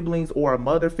or siblings or a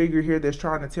mother figure here that's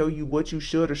trying to tell you what you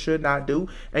should or should not do,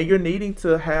 and you're needing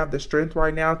to have the strength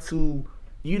right now to,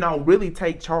 you know, really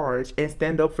take charge and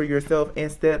stand up for yourself,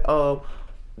 instead of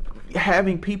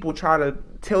having people try to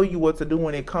tell you what to do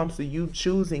when it comes to you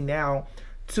choosing now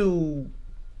to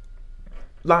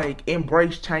like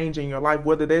embrace change in your life,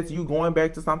 whether that's you going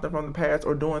back to something from the past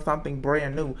or doing something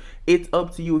brand new. It's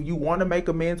up to you. If you want to make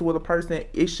amends with a person,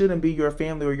 it shouldn't be your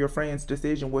family or your friend's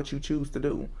decision what you choose to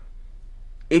do.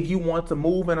 If you want to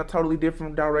move in a totally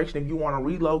different direction, if you want to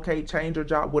relocate, change your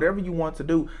job, whatever you want to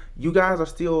do, you guys are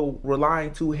still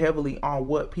relying too heavily on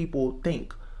what people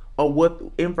think or what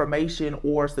information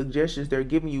or suggestions they're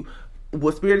giving you.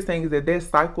 What Spirit is saying is that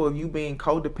cycle of you being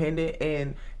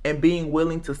codependent and being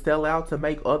willing to sell out to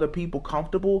make other people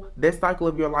comfortable, that cycle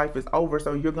of your life is over.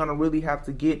 So you're going to really have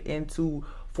to get into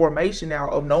formation now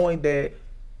of knowing that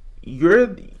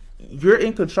you're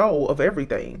in control of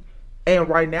everything. And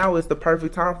right now is the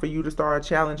perfect time for you to start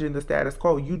challenging the status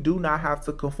quo. You do not have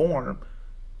to conform.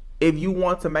 If you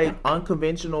want to make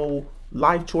unconventional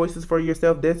life choices for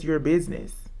yourself, that's your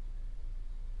business.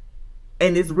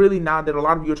 And it's really not that a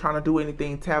lot of you are trying to do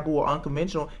anything taboo or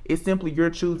unconventional. It's simply you're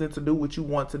choosing to do what you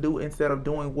want to do instead of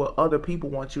doing what other people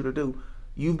want you to do.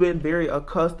 You've been very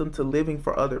accustomed to living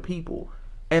for other people,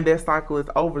 and that cycle is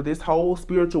over. This whole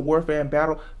spiritual warfare and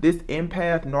battle, this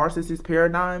empath narcissist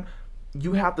paradigm,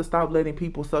 you have to stop letting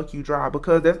people suck you dry,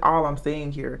 because that's all I'm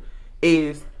saying here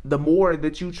is the more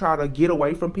that you try to get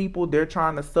away from people, they're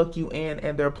trying to suck you in,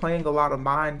 and they're playing a lot of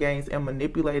mind games and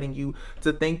manipulating you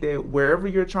to think that wherever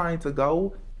you're trying to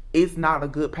go, it's not a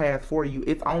good path for you.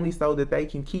 It's only so that they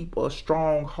can keep a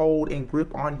strong hold and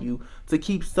grip on you to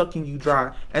keep sucking you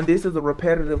dry. And this is a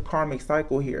repetitive karmic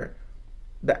cycle here.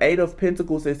 The Eight of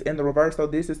Pentacles is in the reverse, so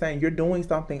this is saying you're doing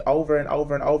something over and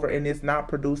over and over, and it's not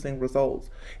producing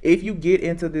results. If you get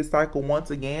into this cycle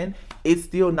once again, it's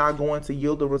still not going to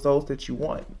yield the results that you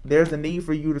want. There's a need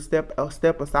for you to step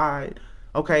aside,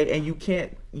 okay? And you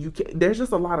can't. There's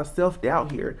just a lot of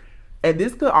self-doubt here. And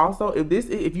this could also,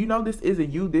 if you know this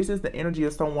isn't you, this is the energy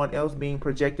of someone else being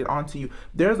projected onto you.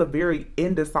 There's a very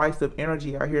indecisive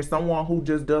energy out here. Someone who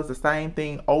just does the same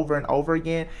thing over and over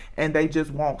again, and they just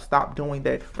won't stop doing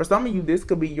that. For some of you, this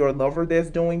could be your lover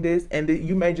that's doing this, and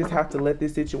you may just have to let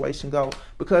this situation go.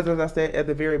 Because as I said at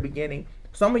the very beginning,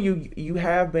 some of you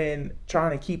have been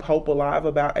trying to keep hope alive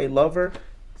about a lover.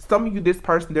 Some of you, this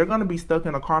person, they're going to be stuck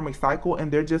in a karmic cycle,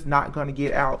 and they're just not going to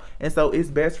get out. And so it's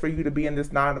best for you to be in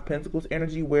this Nine of Pentacles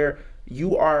energy where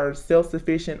you are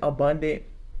self-sufficient, abundant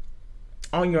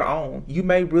on your own. You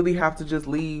may really have to just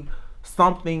leave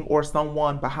something or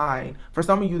someone behind. For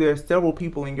some of you, there's several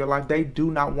people in your life, they do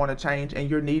not want to change,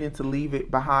 and you're needing to leave it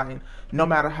behind no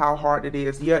matter how hard it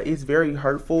is. Yeah, it's very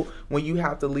hurtful when you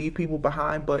have to leave people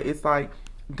behind, but it's like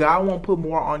God won't put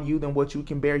more on you than what you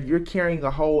can bear. You're carrying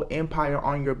a whole empire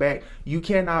on your back. You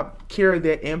cannot carry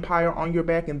that empire on your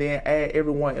back and then add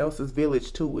everyone else's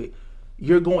village to it.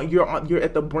 You're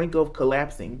at the brink of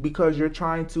collapsing because you're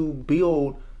trying to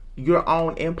build your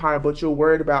own empire, but you're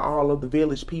worried about all of the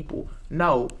village people.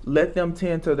 No, let them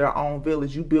tend to their own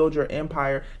village. You build your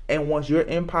empire, and once your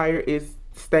empire is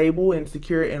stable and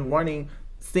secure and running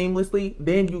seamlessly,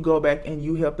 then you go back and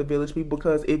you help the village people.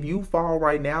 Because if you fall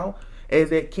right now, as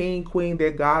that king, queen,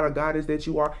 that god or goddess that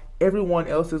you are, everyone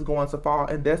else is going to fall.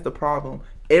 And that's the problem.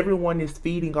 Everyone is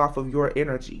feeding off of your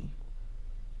energy.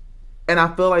 And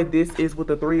I feel like this is with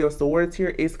the Three of Swords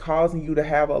here. It's causing you to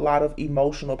have a lot of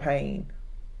emotional pain.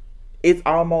 It's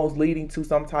almost leading to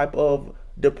some type of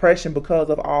depression because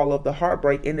of all of the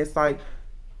heartbreak. And it's like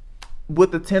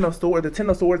with the Ten of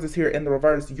Swords is here in the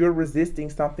reverse. You're resisting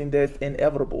something that's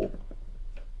inevitable.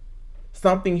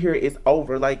 Something here is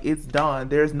over. Like, it's done.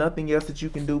 There's nothing else that you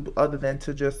can do other than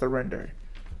to just surrender.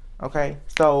 Okay?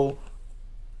 So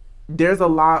there's a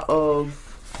lot of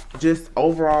just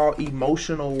overall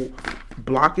emotional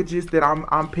blockages that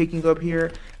I'm picking up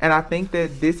here. And I think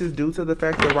that this is due to the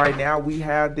fact that right now we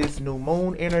have this new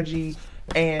moon energy,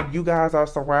 and you guys are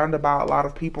surrounded by a lot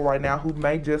of people right now who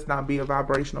may just not be a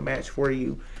vibrational match for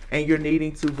you, and you're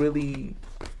needing to really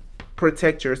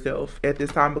protect yourself at this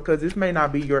time, because this may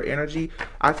not be your energy.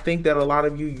 I think that a lot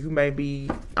of you may be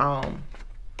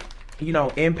you know,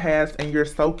 empaths, and you're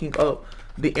soaking up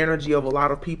the energy of a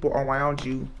lot of people around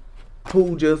you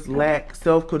who just lack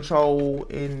self-control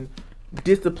and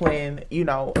discipline, you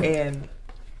know. And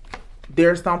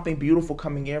there's something beautiful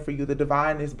coming in for you. The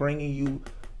divine is bringing you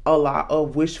a lot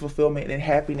of wish fulfillment and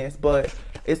happiness, but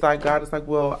it's like God is like,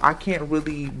 well, I can't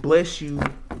really bless you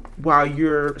while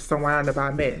you're surrounded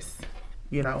by mess,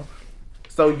 you know.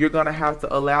 So you're gonna have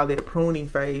to allow that pruning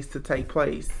phase to take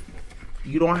place.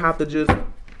 You don't have to just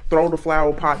throw the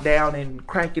flower pot down and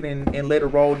crack it and let it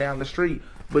roll down the street,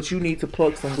 but you need to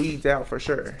pluck some weeds out for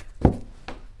sure.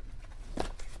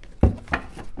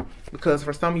 Because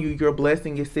for some of you, your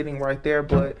blessing is sitting right there,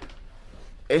 but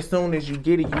as soon as you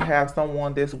get it, you have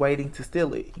someone that's waiting to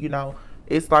steal it. You know,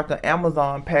 it's like an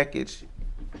Amazon package.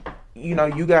 You know,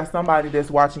 you got somebody that's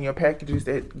watching your packages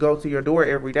that go to your door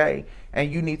every day,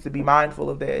 and you need to be mindful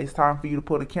of that. It's time for you to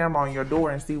put a camera on your door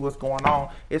and see what's going on.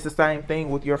 It's the same thing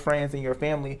with your friends and your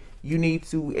family. You need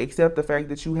to accept the fact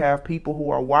that you have people who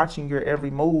are watching your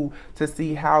every move to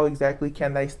see how exactly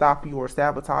can they stop you or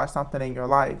sabotage something in your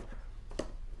life.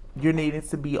 You're needing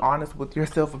to be honest with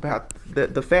yourself about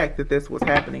the fact that this was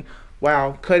happening.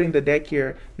 Wow, cutting the deck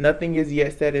here. Nothing is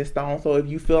yet set in stone. So if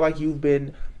you feel like you've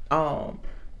been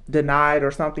denied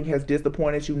or something has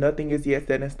disappointed you, nothing is yet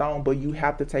set in stone, but you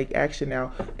have to take action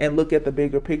now and look at the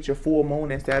bigger picture. Full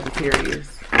moon in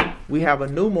Sagittarius. We have a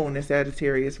new moon in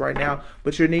Sagittarius right now,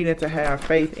 but you're needing to have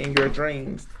faith in your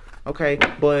dreams. Okay,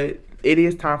 but it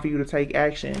is time for you to take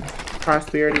action.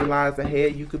 Prosperity lies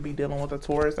ahead. You could be dealing with a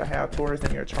Taurus or have Taurus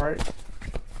in your chart.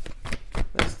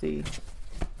 Let's see.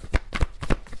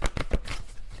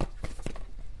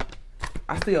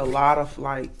 I see a lot of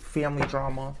like family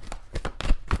drama,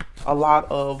 a lot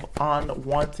of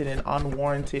unwanted and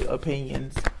unwarranted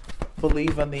opinions.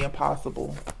 Believe in the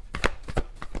impossible.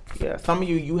 Yeah, some of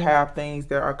you have things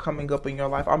that are coming up in your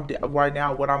life. Right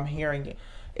now, what I'm hearing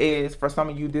is for some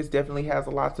of you, this definitely has a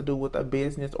lot to do with a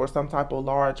business or some type of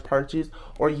large purchase,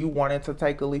 or you wanted to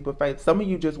take a leap of faith. Some of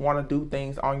you just want to do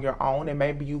things on your own, and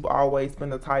maybe you've always been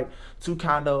the type to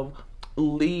kind of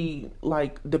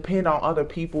depend on other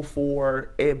people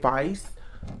for advice.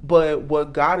 But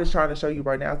what God is trying to show you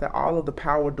right now is that all of the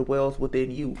power dwells within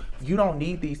you. You don't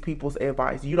need these people's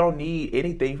advice. You don't need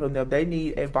anything from them. They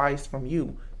need advice from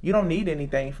you. You don't need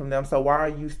anything from them. So why are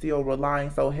you still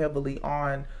relying so heavily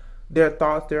on their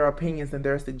thoughts, their opinions, and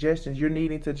their suggestions? You're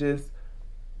needing to just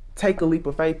take a leap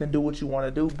of faith and do what you want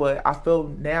to do. But I feel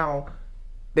now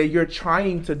that you're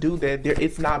trying to do that,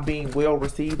 it's not being well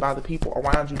received by the people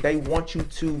around you. They want you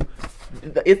to,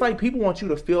 it's like people want you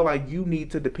to feel like you need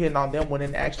to depend on them, when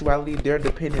in actuality they're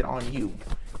dependent on you.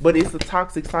 But it's a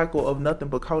toxic cycle of nothing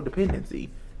but codependency.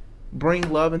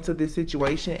 Bring love into this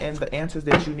situation, and the answers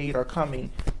that you need are coming.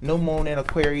 New moon in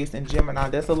Aquarius and Gemini.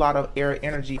 That's a lot of air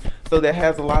energy, so that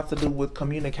has a lot to do with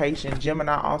communication.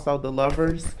 Gemini also the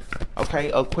lovers. Okay,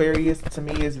 Aquarius to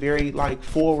me is very like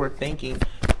forward thinking.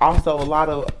 Also a lot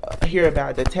of here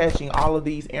about detaching. All of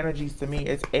these energies to me,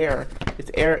 it's air.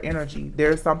 It's air energy.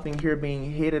 There's something here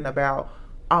being hidden about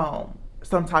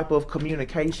some type of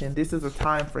communication. This is a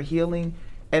time for healing,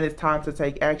 and it's time to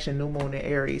take action. New moon in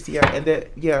Aries.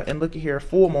 And look at here,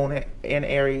 full moon in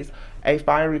Aries. A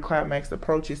fiery climax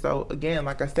approaches. So again,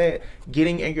 like I said,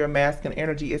 getting in your masculine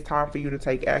energy, it's time for you to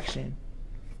take action.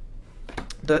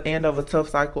 The end of a tough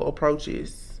cycle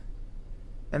approaches.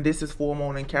 And this is full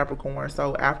moon in Capricorn.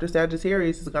 So after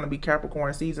Sagittarius, it's going to be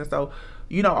Capricorn season. So,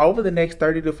 you know, over the next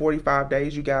 30 to 45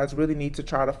 days, you guys really need to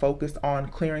try to focus on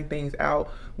clearing things out.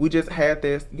 We just had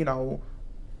this, you know,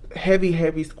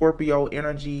 heavy Scorpio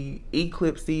energy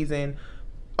eclipse season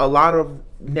a lot of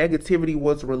negativity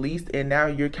was released, and now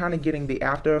you're kind of getting the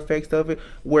after effects of it,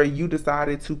 where you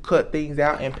decided to cut things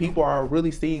out, and people are really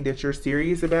seeing that you're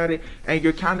serious about it, and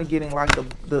you're kind of getting like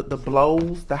the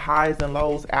blows, the highs and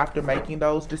lows after making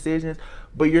those decisions.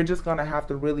 But you're just gonna have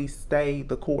to really stay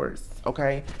the course,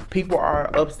 okay? People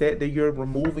are upset that you're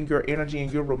removing your energy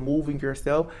and you're removing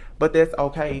yourself, but that's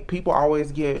okay. People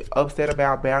always get upset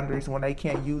about boundaries when they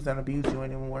can't use and abuse you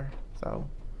anymore. So,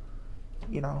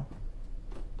 you know,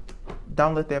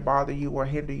 don't let that bother you or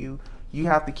hinder you. You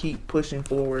have to keep pushing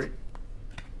forward,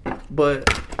 but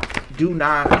do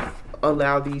not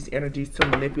allow these energies to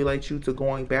manipulate you to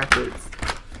going backwards.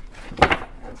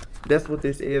 That's what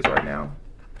this is right now.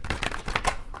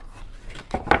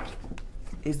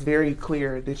 It's very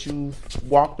clear that you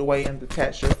walked away and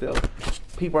detached yourself.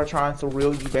 People are trying to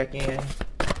reel you back in.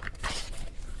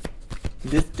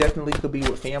 This definitely could be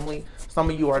with family.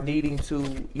 Some of you are needing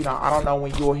to, you know, I don't know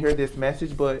when you'll hear this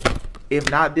message, but if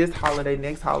not this holiday,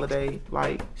 next holiday,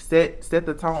 like set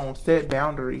the tone, set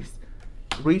boundaries.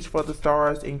 Reach for the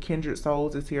stars, and kindred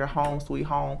souls is here. Home sweet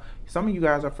home. Some of you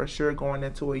guys are for sure going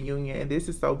into a union, and this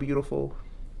is so beautiful.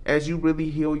 As you really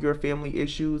heal your family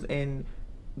issues and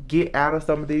get out of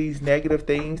some of these negative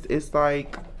things, it's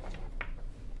like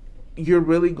you're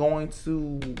really going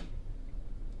to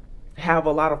have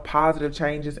a lot of positive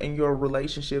changes in your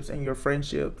relationships and your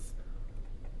friendships.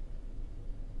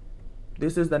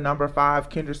 This is the number 5,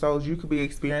 kindred souls. You could be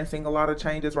experiencing a lot of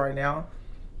changes right now.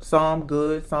 Some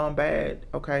good, some bad,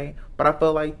 okay? But I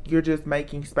feel like you're just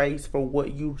making space for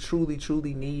what you truly,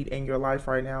 truly need in your life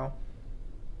right now.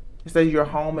 It says your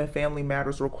home and family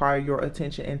matters require your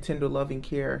attention and tender loving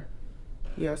care.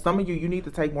 Yeah, some of you need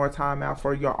to take more time out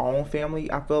for your own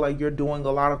family. I feel like you're doing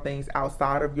a lot of things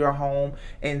outside of your home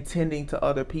and tending to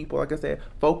other people. Like I said,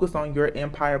 focus on your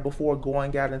empire before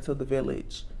going out into the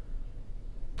village.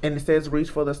 And it says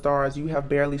reach for the stars. You have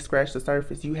barely scratched the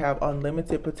surface. You have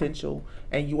unlimited potential,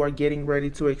 and you are getting ready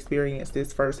to experience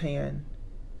this firsthand.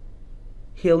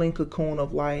 Healing cocoon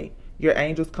of light. Your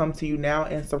angels come to you now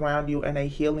and surround you in a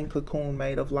healing cocoon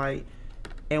made of light.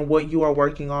 And what you are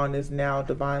working on is now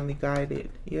divinely guided.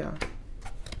 Yeah.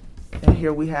 And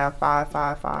here we have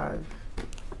 555.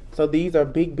 So these are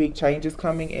big, big changes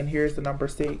coming. And here's the number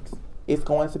 6. It's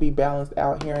going to be balanced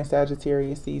out here in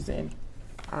Sagittarius season.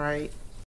 All right.